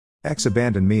Ex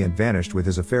abandoned me and vanished with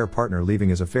his affair partner, leaving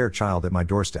his affair child at my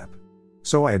doorstep.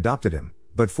 So I adopted him,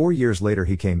 but 4 years later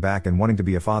he came back and wanting to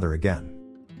be a father again.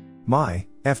 My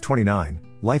F29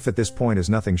 life at this point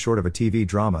is nothing short of a TV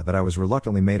drama that I was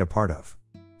reluctantly made a part of.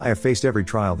 I have faced every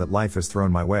trial that life has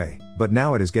thrown my way, but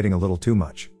now it is getting a little too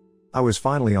much. I was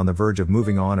finally on the verge of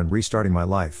moving on and restarting my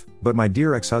life, but my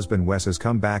dear ex-husband Wes has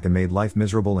come back and made life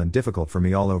miserable and difficult for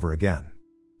me all over again.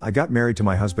 I got married to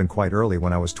my husband quite early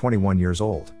when I was 21 years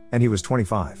old, and he was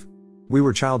 25. We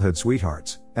were childhood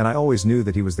sweethearts, and I always knew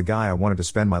that he was the guy I wanted to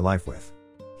spend my life with.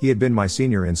 He had been my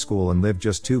senior in school and lived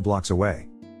just 2 blocks away.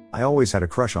 I always had a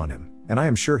crush on him, and I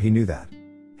am sure he knew that.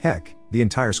 Heck, the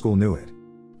entire school knew it.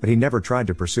 But he never tried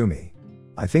to pursue me.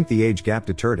 I think the age gap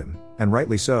deterred him, and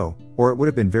rightly so, or it would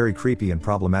have been very creepy and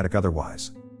problematic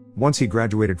otherwise. Once he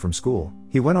graduated from school,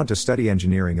 he went on to study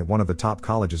engineering at one of the top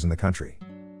colleges in the country.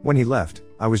 When he left,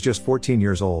 I was just 14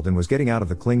 years old and was getting out of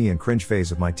the clingy and cringe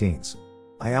phase of my teens.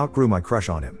 I outgrew my crush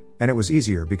on him, and it was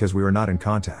easier because we were not in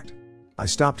contact. I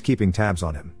stopped keeping tabs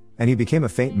on him, and he became a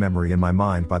faint memory in my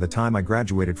mind by the time I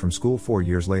graduated from school 4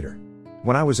 years later.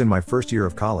 When I was in my first year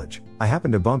of college, I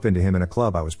happened to bump into him in a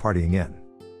club I was partying in.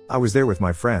 I was there with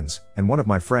my friends, and one of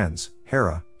my friends,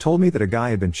 Hera, told me that a guy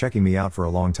had been checking me out for a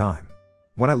long time.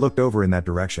 When I looked over in that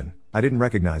direction, I didn't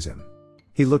recognize him.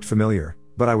 He looked familiar,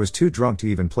 but I was too drunk to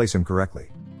even place him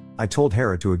correctly. I told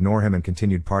Hera to ignore him and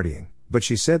continued partying, but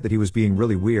she said that he was being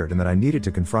really weird and that I needed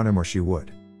to confront him or she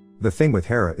would. The thing with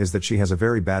Hera is that she has a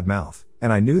very bad mouth,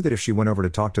 and I knew that if she went over to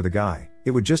talk to the guy,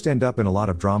 it would just end up in a lot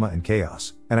of drama and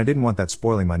chaos, and I didn't want that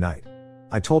spoiling my night.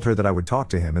 I told her that I would talk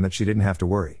to him and that she didn't have to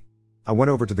worry. I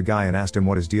went over to the guy and asked him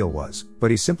what his deal was,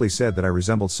 but he simply said that I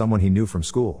resembled someone he knew from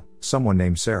school, someone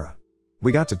named Sarah.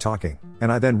 We got to talking,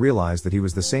 and I then realized that he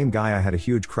was the same guy I had a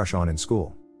huge crush on in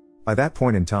school. By that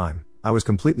point in time, I was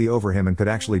completely over him and could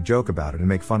actually joke about it and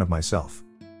make fun of myself.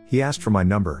 He asked for my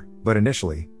number, but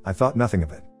initially, I thought nothing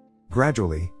of it.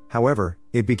 Gradually, however,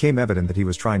 it became evident that he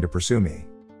was trying to pursue me.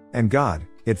 And God,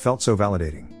 it felt so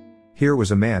validating. Here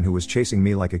was a man who was chasing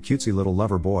me like a cutesy little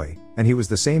lover boy, and he was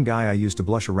the same guy I used to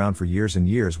blush around for years and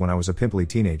years when I was a pimply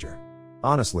teenager.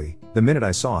 Honestly, the minute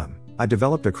I saw him, I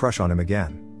developed a crush on him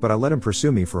again, but I let him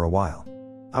pursue me for a while.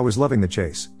 I was loving the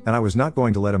chase, and I was not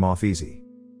going to let him off easy.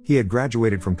 He had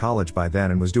graduated from college by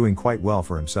then and was doing quite well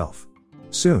for himself.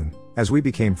 Soon, as we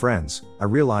became friends, I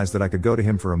realized that I could go to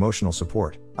him for emotional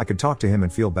support, I could talk to him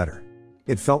and feel better.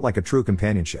 It felt like a true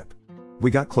companionship. We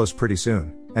got close pretty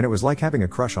soon, and it was like having a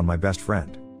crush on my best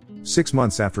friend. 6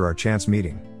 months after our chance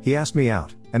meeting, he asked me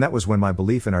out, and that was when my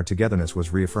belief in our togetherness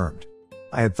was reaffirmed.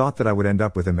 I had thought that I would end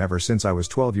up with him ever since I was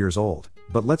 12 years old,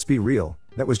 but let's be real,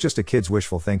 that was just a kid's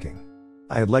wishful thinking.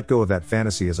 I had let go of that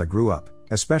fantasy as I grew up,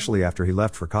 especially after he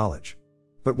left for college.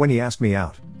 But when he asked me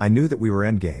out, I knew that we were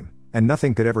endgame, and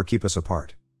nothing could ever keep us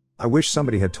apart. I wish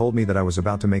somebody had told me that I was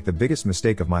about to make the biggest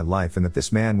mistake of my life and that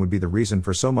this man would be the reason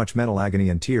for so much mental agony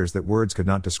and tears that words could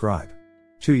not describe.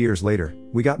 2 years later,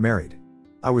 we got married.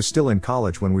 I was still in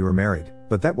college when we were married,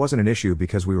 but that wasn't an issue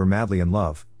because we were madly in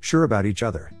love, sure about each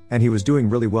other, and he was doing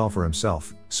really well for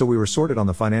himself, so we were sorted on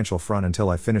the financial front until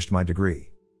I finished my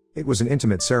degree. It was an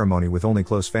intimate ceremony with only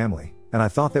close family, and I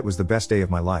thought that was the best day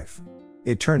of my life.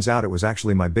 It turns out it was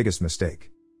actually my biggest mistake.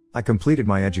 I completed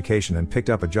my education and picked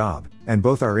up a job, and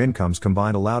both our incomes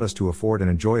combined allowed us to afford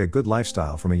and enjoy a good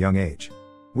lifestyle from a young age.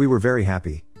 We were very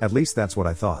happy, at least that's what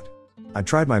I thought. I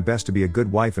tried my best to be a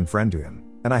good wife and friend to him,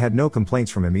 and I had no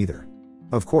complaints from him either.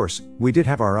 Of course, we did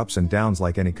have our ups and downs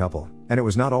like any couple, and it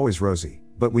was not always rosy,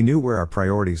 but we knew where our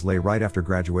priorities lay. Right after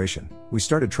graduation, we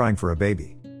started trying for a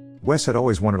baby. Wes had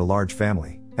always wanted a large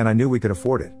family, and I knew we could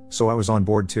afford it, so I was on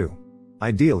board too.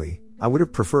 Ideally, I would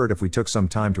have preferred if we took some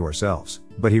time to ourselves,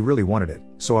 but he really wanted it,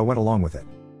 so I went along with it.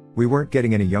 We weren't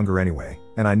getting any younger anyway,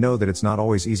 and I know that it's not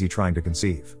always easy trying to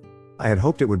conceive. I had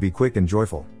hoped it would be quick and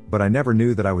joyful, but I never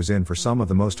knew that I was in for some of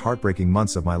the most heartbreaking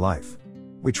months of my life.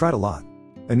 We tried a lot.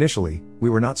 Initially,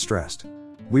 we were not stressed.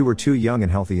 We were two young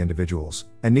and healthy individuals,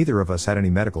 and neither of us had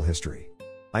any medical history.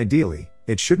 Ideally,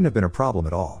 it shouldn't have been a problem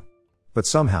at all. But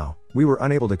somehow, we were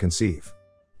unable to conceive.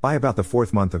 By about the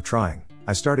 4th month of trying,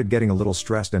 I started getting a little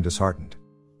stressed and disheartened.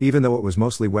 Even though it was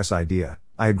mostly Wes' idea,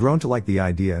 I had grown to like the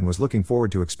idea and was looking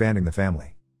forward to expanding the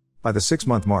family. By the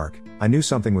 6-month mark, I knew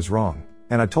something was wrong,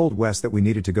 and I told Wes that we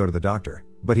needed to go to the doctor,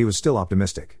 but he was still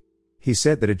optimistic. He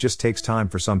said that it just takes time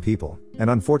for some people, and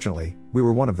unfortunately, we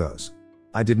were one of those.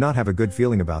 I did not have a good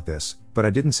feeling about this, but I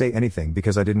didn't say anything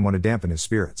because I didn't want to dampen his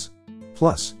spirits.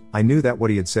 Plus, I knew that what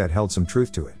he had said held some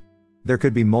truth to it. There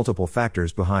could be multiple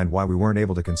factors behind why we weren't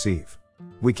able to conceive.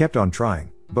 We kept on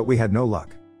trying, but we had no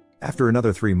luck. After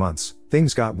another 3 months,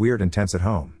 things got weird and tense at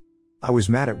home. I was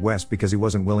mad at Wes because he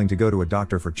wasn't willing to go to a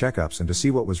doctor for checkups and to see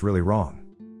what was really wrong.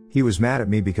 He was mad at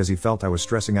me because he felt I was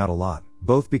stressing out a lot,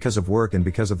 both because of work and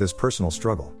because of this personal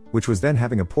struggle, which was then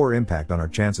having a poor impact on our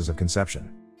chances of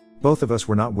conception. Both of us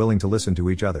were not willing to listen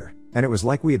to each other, and it was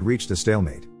like we had reached a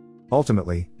stalemate.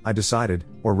 Ultimately, I decided,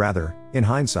 or rather, in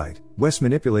hindsight, Wes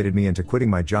manipulated me into quitting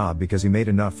my job because he made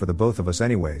enough for the both of us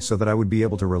anyway so that I would be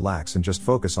able to relax and just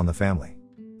focus on the family.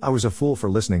 I was a fool for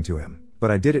listening to him,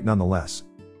 but I did it nonetheless.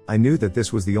 I knew that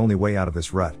this was the only way out of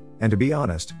this rut, and to be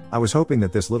honest, I was hoping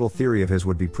that this little theory of his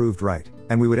would be proved right,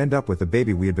 and we would end up with the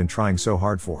baby we had been trying so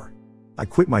hard for. I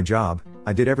quit my job,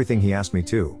 I did everything he asked me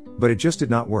to, but it just did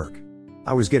not work.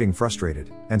 I was getting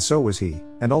frustrated, and so was he,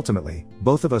 and ultimately,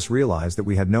 both of us realized that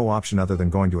we had no option other than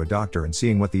going to a doctor and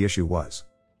seeing what the issue was.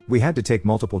 We had to take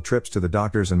multiple trips to the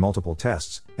doctors and multiple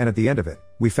tests, and at the end of it,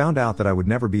 we found out that I would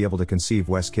never be able to conceive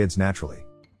Wes kids naturally.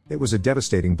 It was a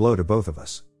devastating blow to both of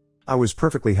us. I was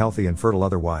perfectly healthy and fertile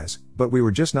otherwise, but we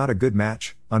were just not a good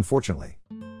match, unfortunately.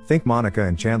 Think Monica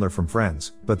and Chandler from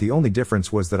Friends, but the only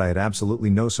difference was that I had absolutely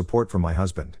no support from my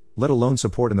husband, let alone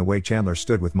support in the way Chandler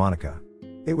stood with Monica.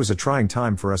 It was a trying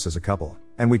time for us as a couple,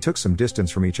 and we took some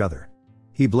distance from each other.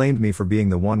 He blamed me for being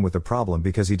the one with the problem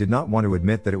because he did not want to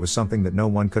admit that it was something that no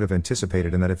one could have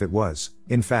anticipated and that if it was,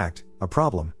 in fact, a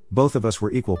problem, both of us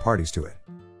were equal parties to it.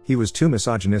 He was too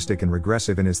misogynistic and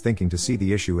regressive in his thinking to see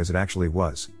the issue as it actually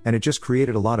was, and it just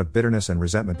created a lot of bitterness and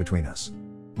resentment between us.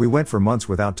 We went for months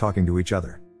without talking to each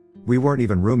other. We weren't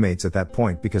even roommates at that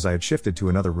point because I had shifted to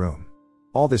another room.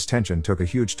 All this tension took a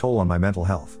huge toll on my mental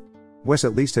health. Wes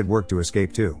at least had work to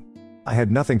escape to. I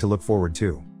had nothing to look forward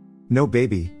to. No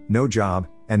baby, no job,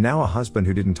 and now a husband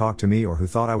who didn't talk to me or who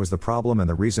thought I was the problem and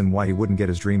the reason why he wouldn't get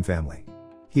his dream family.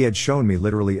 He had shown me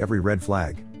literally every red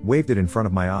flag, waved it in front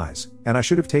of my eyes, and I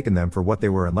should have taken them for what they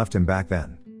were and left him back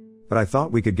then. But I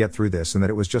thought we could get through this and that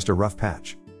it was just a rough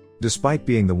patch. Despite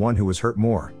being the one who was hurt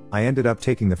more, I ended up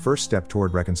taking the first step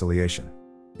toward reconciliation.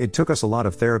 It took us a lot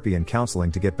of therapy and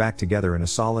counseling to get back together in a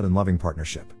solid and loving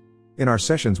partnership. In our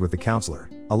sessions with the counselor,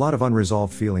 a lot of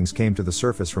unresolved feelings came to the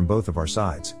surface from both of our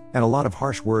sides, and a lot of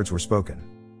harsh words were spoken.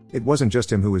 It wasn't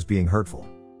just him who was being hurtful.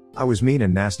 I was mean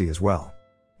and nasty as well.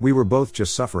 We were both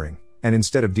just suffering, and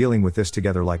instead of dealing with this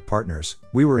together like partners,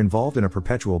 we were involved in a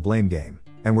perpetual blame game,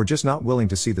 and were just not willing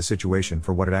to see the situation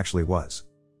for what it actually was.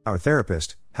 Our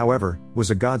therapist, however, was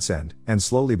a godsend, and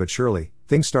slowly but surely,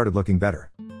 things started looking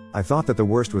better. I thought that the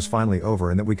worst was finally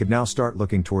over and that we could now start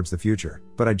looking towards the future,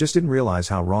 but I just didn't realize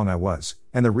how wrong I was,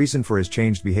 and the reason for his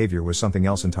changed behavior was something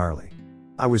else entirely.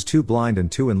 I was too blind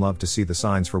and too in love to see the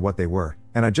signs for what they were,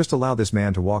 and I just allowed this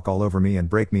man to walk all over me and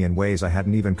break me in ways I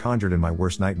hadn't even conjured in my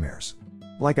worst nightmares.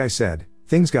 Like I said,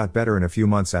 things got better in a few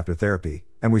months after therapy,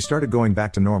 and we started going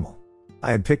back to normal.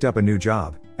 I had picked up a new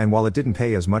job, and while it didn't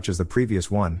pay as much as the previous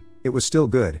one, it was still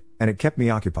good, and it kept me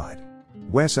occupied.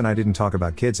 Wes and I didn't talk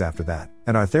about kids after that,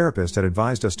 and our therapist had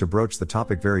advised us to broach the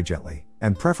topic very gently,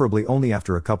 and preferably only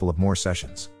after a couple of more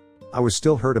sessions. I was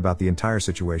still hurt about the entire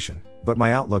situation, but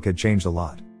my outlook had changed a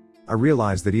lot. I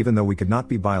realized that even though we could not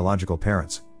be biological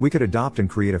parents, we could adopt and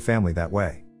create a family that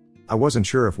way. I wasn't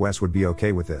sure if Wes would be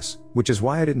okay with this, which is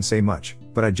why I didn't say much,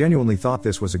 but I genuinely thought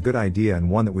this was a good idea and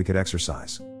one that we could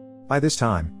exercise. By this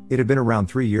time, it had been around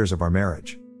 3 years of our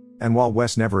marriage. And while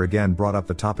Wes never again brought up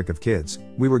the topic of kids,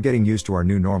 we were getting used to our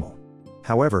new normal.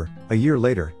 However, a year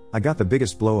later, I got the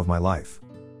biggest blow of my life.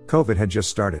 COVID had just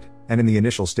started, and in the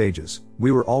initial stages,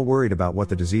 we were all worried about what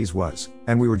the disease was,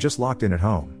 and we were just locked in at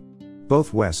home.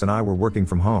 Both Wes and I were working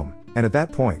from home, and at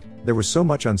that point, there was so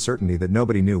much uncertainty that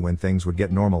nobody knew when things would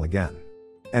get normal again.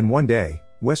 And one day,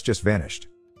 Wes just vanished.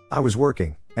 I was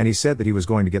working, and he said that he was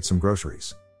going to get some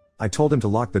groceries. I told him to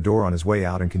lock the door on his way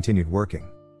out and continued working.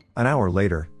 An hour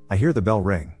later, I hear the bell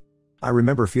ring. I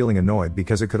remember feeling annoyed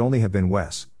because it could only have been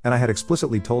Wes, and I had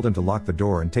explicitly told him to lock the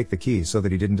door and take the keys so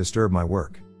that he didn't disturb my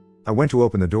work. I went to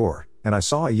open the door, and I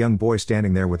saw a young boy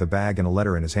standing there with a bag and a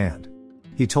letter in his hand.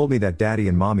 He told me that Daddy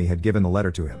and Mommy had given the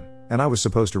letter to him, and I was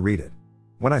supposed to read it.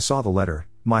 When I saw the letter,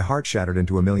 my heart shattered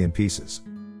into a million pieces.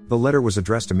 The letter was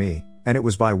addressed to me, and it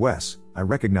was by Wes. I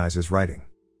recognize his writing.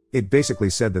 It basically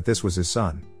said that this was his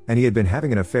son, and he had been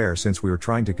having an affair since we were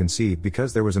trying to conceive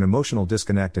because there was an emotional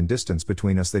disconnect and distance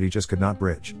between us that he just could not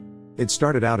bridge. It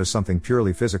started out as something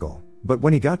purely physical, but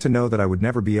when he got to know that I would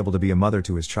never be able to be a mother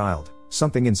to his child,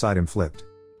 something inside him flipped.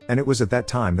 And it was at that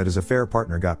time that his affair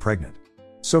partner got pregnant.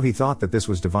 So he thought that this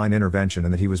was divine intervention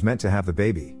and that he was meant to have the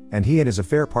baby, and he and his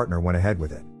affair partner went ahead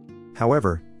with it.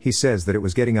 However, he says that it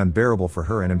was getting unbearable for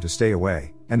her and him to stay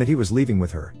away, and that he was leaving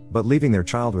with her, but leaving their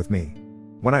child with me.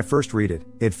 When I first read it,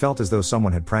 it felt as though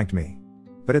someone had pranked me.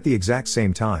 But at the exact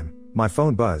same time, my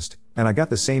phone buzzed, and I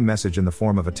got the same message in the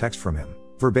form of a text from him,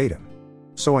 verbatim.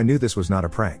 So I knew this was not a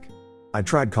prank. I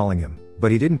tried calling him,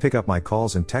 but he didn't pick up my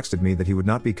calls and texted me that he would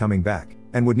not be coming back,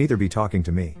 and would neither be talking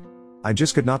to me. I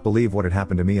just could not believe what had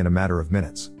happened to me in a matter of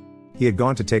minutes. He had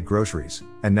gone to take groceries,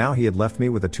 and now he had left me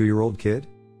with a 2-year-old kid?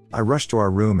 I rushed to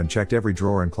our room and checked every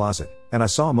drawer and closet, and I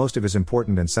saw most of his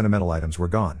important and sentimental items were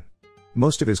gone.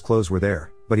 Most of his clothes were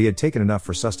there, but he had taken enough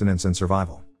for sustenance and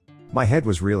survival. My head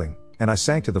was reeling, and I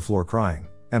sank to the floor crying,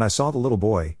 and I saw the little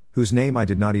boy, whose name I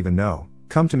did not even know,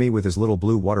 come to me with his little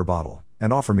blue water bottle,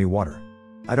 and offer me water.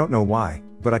 I don't know why,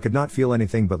 but I could not feel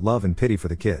anything but love and pity for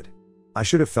the kid. I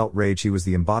should have felt rage. He was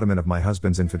the embodiment of my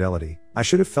husband's infidelity. I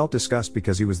should have felt disgust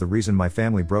because he was the reason my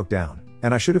family broke down,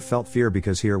 and I should have felt fear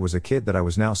because here was a kid that I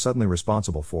was now suddenly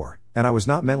responsible for, and I was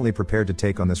not mentally prepared to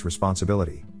take on this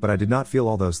responsibility, but I did not feel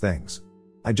all those things.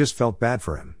 I just felt bad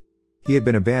for him. He had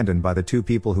been abandoned by the 2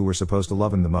 people who were supposed to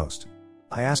love him the most.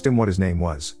 I asked him what his name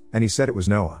was, and he said it was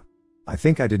Noah. I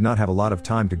think I did not have a lot of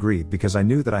time to grieve because I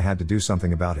knew that I had to do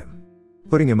something about him.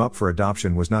 Putting him up for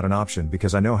adoption was not an option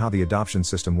because I know how the adoption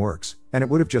system works, and it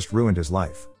would have just ruined his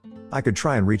life. I could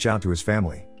try and reach out to his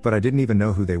family, but I didn't even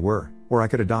know who they were, or I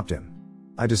could adopt him.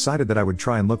 I decided that I would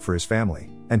try and look for his family.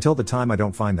 Until the time I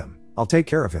don't find them, I'll take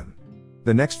care of him.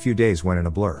 The next few days went in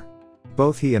a blur.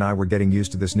 Both he and I were getting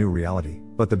used to this new reality,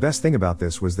 but the best thing about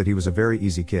this was that he was a very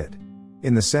easy kid.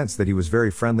 In the sense that he was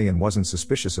very friendly and wasn't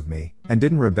suspicious of me, and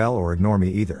didn't rebel or ignore me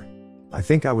either. I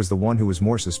think I was the one who was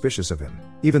more suspicious of him,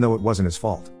 even though it wasn't his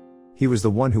fault. He was the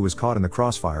one who was caught in the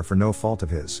crossfire for no fault of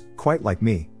his, quite like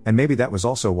me, and maybe that was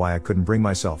also why I couldn't bring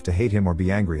myself to hate him or be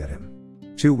angry at him.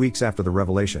 2 weeks after the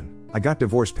revelation, I got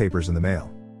divorce papers in the mail.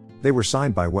 They were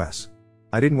signed by Wes.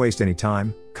 I didn't waste any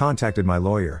time, contacted my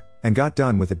lawyer, and got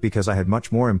done with it because I had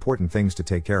much more important things to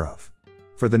take care of.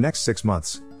 For the next 6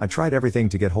 months, I tried everything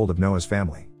to get hold of Noah's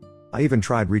family. I even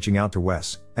tried reaching out to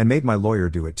Wes, and made my lawyer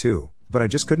do it too, but I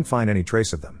just couldn't find any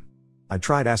trace of them. I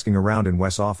tried asking around in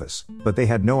Wes' office, but they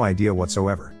had no idea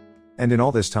whatsoever. And in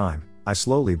all this time, I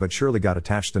slowly but surely got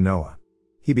attached to Noah.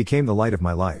 He became the light of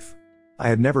my life. I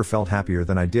had never felt happier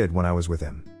than I did when I was with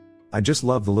him. I just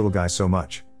loved the little guy so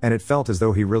much, and it felt as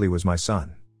though he really was my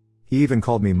son. He even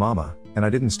called me Mama, and I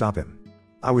didn't stop him.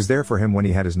 I was there for him when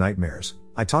he had his nightmares.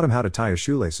 I taught him how to tie his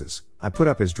shoelaces. I put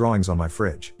up his drawings on my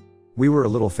fridge. We were a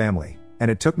little family,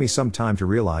 and it took me some time to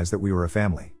realize that we were a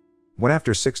family. When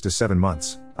after 6 to 7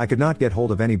 months, I could not get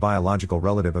hold of any biological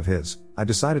relative of his, I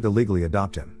decided to legally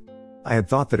adopt him. I had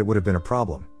thought that it would have been a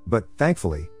problem, but,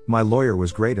 thankfully, my lawyer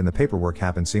was great and the paperwork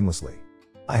happened seamlessly.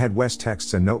 I had Wes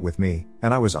texts and note with me,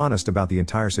 and I was honest about the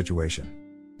entire situation.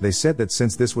 They said that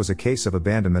since this was a case of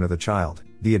abandonment of the child,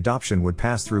 the adoption would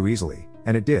pass through easily,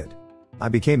 and it did. I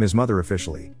became his mother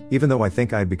officially, even though I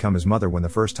think I had become his mother when the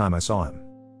first time I saw him.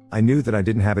 I knew that I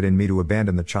didn't have it in me to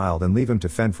abandon the child and leave him to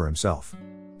fend for himself.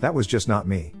 That was just not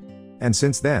me. And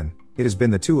since then, it has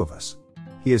been the 2 of us.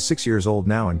 He is 6 years old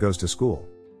now and goes to school.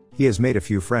 He has made a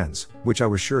few friends, which I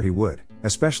was sure he would,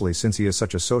 especially since he is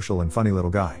such a social and funny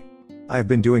little guy. I have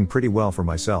been doing pretty well for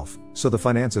myself, so the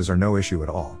finances are no issue at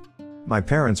all. My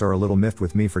parents are a little miffed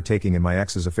with me for taking in my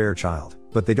ex's affair child,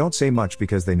 but they don't say much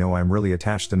because they know I'm really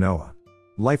attached to Noah.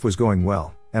 Life was going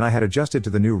well, and I had adjusted to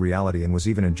the new reality and was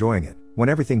even enjoying it, when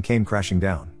everything came crashing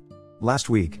down. Last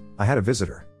week, I had a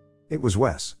visitor. It was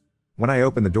Wes. When I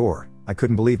opened the door, I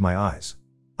couldn't believe my eyes.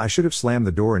 I should have slammed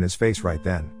the door in his face right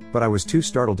then, but I was too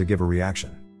startled to give a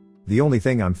reaction. The only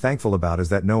thing I'm thankful about is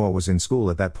that Noah was in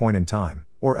school at that point in time,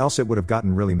 or else it would have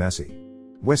gotten really messy.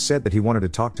 Wes said that he wanted to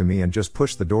talk to me and just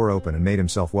pushed the door open and made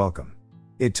himself welcome.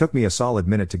 It took me a solid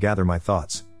minute to gather my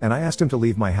thoughts, and I asked him to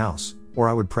leave my house, or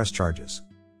I would press charges.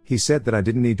 He said that I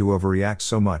didn't need to overreact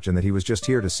so much and that he was just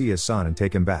here to see his son and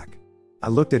take him back. I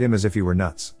looked at him as if he were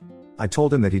nuts. I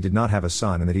told him that he did not have a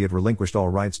son and that he had relinquished all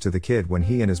rights to the kid when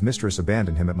he and his mistress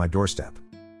abandoned him at my doorstep.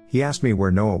 He asked me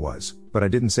where Noah was, but I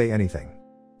didn't say anything.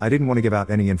 I didn't want to give out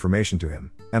any information to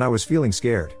him, and I was feeling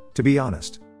scared, to be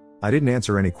honest. I didn't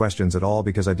answer any questions at all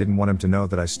because I didn't want him to know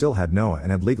that I still had Noah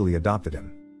and had legally adopted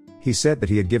him. He said that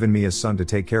he had given me his son to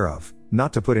take care of,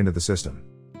 not to put into the system.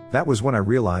 That was when I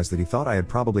realized that he thought I had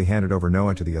probably handed over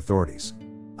Noah to the authorities.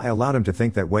 I allowed him to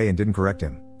think that way and didn't correct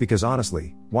him, because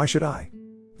honestly, why should I?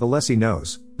 The less he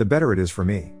knows, the better it is for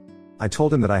me. I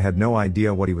told him that I had no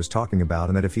idea what he was talking about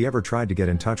and that if he ever tried to get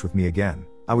in touch with me again,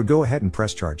 I would go ahead and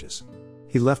press charges.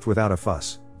 He left without a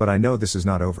fuss, but I know this is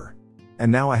not over.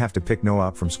 And now I have to pick Noah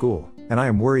up from school, and I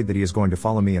am worried that he is going to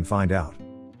follow me and find out.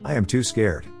 I am too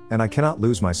scared, and I cannot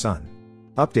lose my son.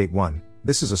 Update 1.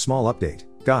 This is a small update,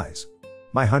 guys.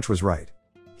 My hunch was right.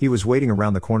 He was waiting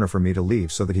around the corner for me to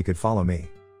leave so that he could follow me.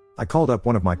 I called up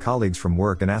one of my colleagues from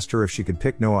work and asked her if she could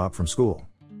pick Noah up from school.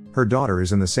 Her daughter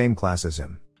is in the same class as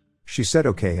him. She said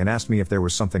okay and asked me if there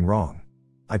was something wrong.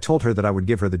 I told her that I would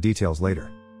give her the details later.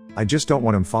 I just don't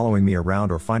want him following me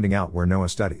around or finding out where Noah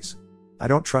studies. I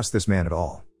don't trust this man at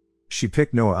all. She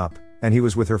picked Noah up, and he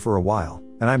was with her for a while,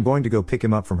 and I'm going to go pick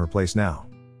him up from her place now.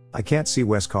 I can't see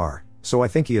Wes' car, so I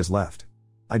think he has left.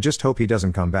 I just hope he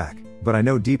doesn't come back, but I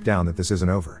know deep down that this isn't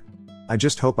over. I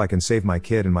just hope I can save my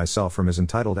kid and myself from his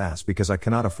entitled ass because I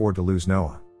cannot afford to lose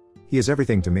Noah. He is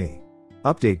everything to me.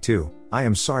 Update 2, I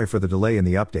am sorry for the delay in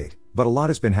the update, but a lot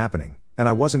has been happening, and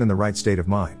I wasn't in the right state of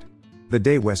mind. The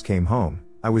day Wes came home,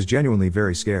 I was genuinely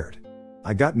very scared.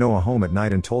 I got Noah home at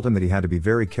night and told him that he had to be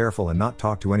very careful and not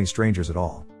talk to any strangers at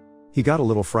all. He got a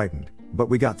little frightened, but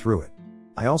we got through it.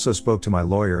 I also spoke to my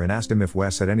lawyer and asked him if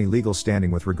Wes had any legal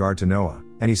standing with regard to Noah,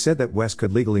 and he said that Wes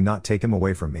could legally not take him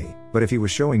away from me, but if he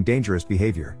was showing dangerous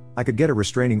behavior, I could get a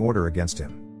restraining order against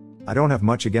him. I don't have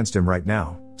much against him right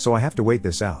now, so I have to wait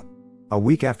this out. A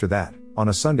week after that, on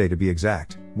a Sunday to be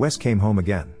exact, Wes came home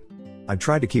again. I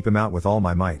tried to keep him out with all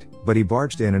my might, but he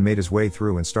barged in and made his way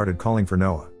through and started calling for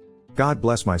Noah. God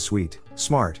bless my sweet,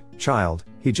 smart child,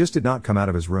 he just did not come out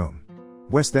of his room.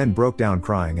 Wes then broke down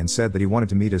crying and said that he wanted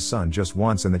to meet his son just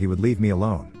once and that he would leave me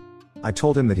alone. I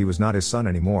told him that he was not his son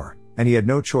anymore, and he had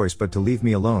no choice but to leave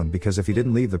me alone because if he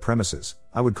didn't leave the premises,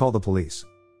 I would call the police.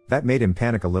 That made him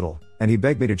panic a little, and he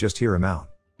begged me to just hear him out.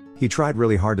 He tried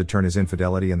really hard to turn his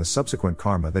infidelity and the subsequent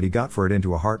karma that he got for it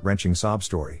into a heart-wrenching sob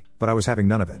story, but I was having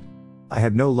none of it. I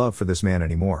had no love for this man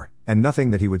anymore, and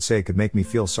nothing that he would say could make me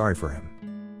feel sorry for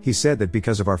him. He said that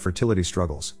because of our fertility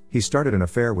struggles, he started an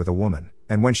affair with a woman,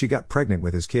 and when she got pregnant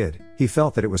with his kid, he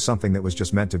felt that it was something that was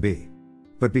just meant to be.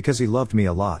 But because he loved me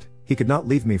a lot, he could not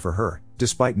leave me for her,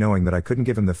 despite knowing that I couldn't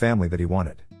give him the family that he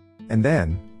wanted. And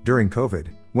then, during COVID,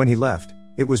 when he left,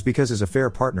 it was because his affair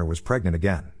partner was pregnant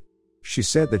again. She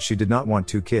said that she did not want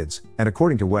 2 kids, and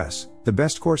according to Wes, the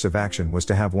best course of action was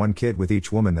to have 1 kid with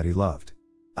each woman that he loved.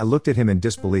 I looked at him in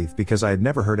disbelief because I had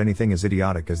never heard anything as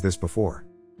idiotic as this before.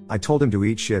 I told him to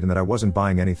eat shit and that I wasn't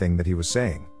buying anything that he was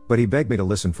saying, but he begged me to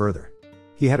listen further.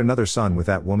 He had another son with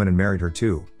that woman and married her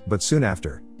too, but soon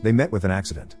after, they met with an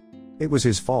accident. It was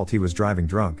his fault, he was driving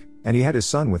drunk, and he had his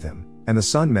son with him, and the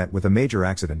son met with a major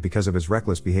accident because of his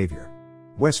reckless behavior.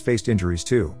 Wes faced injuries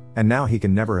too, and now he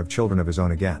can never have children of his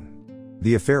own again.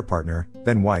 The affair partner,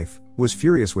 then wife, was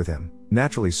furious with him,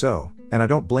 naturally so, and I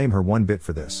don't blame her one bit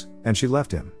for this, and she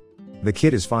left him. The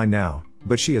kid is fine now,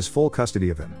 but she has full custody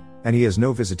of him, and he has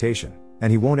no visitation,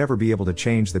 and he won't ever be able to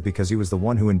change that because he was the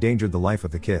one who endangered the life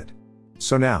of the kid.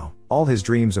 So now, all his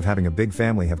dreams of having a big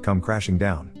family have come crashing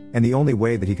down, and the only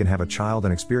way that he can have a child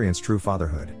and experience true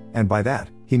fatherhood, and by that,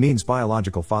 he means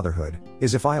biological fatherhood,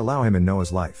 is if I allow him in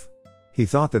Noah's life. He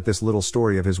thought that this little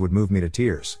story of his would move me to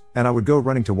tears, and I would go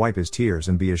running to wipe his tears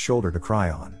and be his shoulder to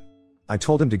cry on. I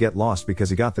told him to get lost because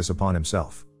he got this upon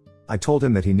himself. I told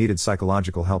him that he needed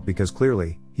psychological help because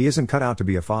clearly, he isn't cut out to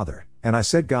be a father, and I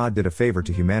said God did a favor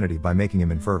to humanity by making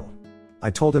him infertile. I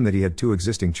told him that he had 2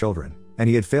 existing children, and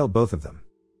he had failed both of them.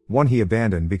 One he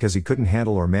abandoned because he couldn't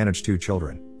handle or manage 2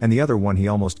 children, and the other one he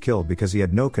almost killed because he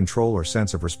had no control or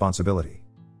sense of responsibility.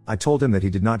 I told him that he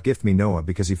did not gift me Noah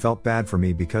because he felt bad for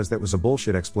me because that was a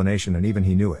bullshit explanation and even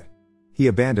he knew it. He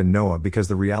abandoned Noah because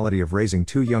the reality of raising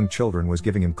 2 young children was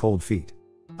giving him cold feet.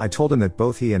 I told him that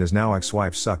both he and his now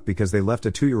ex-wife sucked because they left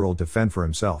a 2-year-old to fend for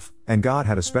himself, and God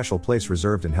had a special place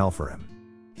reserved in hell for him.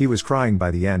 He was crying by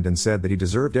the end and said that he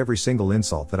deserved every single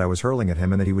insult that I was hurling at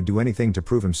him and that he would do anything to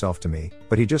prove himself to me,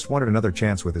 but he just wanted another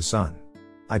chance with his son.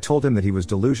 I told him that he was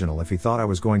delusional if he thought I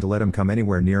was going to let him come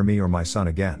anywhere near me or my son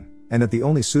again, and that the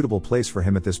only suitable place for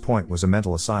him at this point was a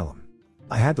mental asylum.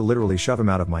 I had to literally shove him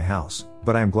out of my house,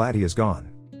 but I am glad he is gone.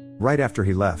 Right after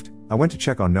he left, I went to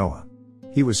check on Noah.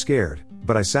 He was scared,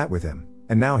 but I sat with him,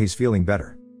 and now he's feeling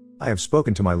better. I have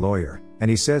spoken to my lawyer, and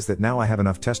he says that now I have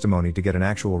enough testimony to get an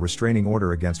actual restraining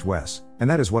order against Wes, and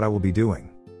that is what I will be doing.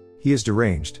 He is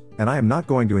deranged, and I am not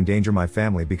going to endanger my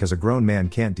family because a grown man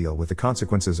can't deal with the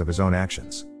consequences of his own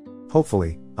actions.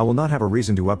 Hopefully, I will not have a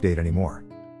reason to update anymore.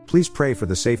 Please pray for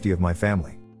the safety of my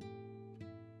family.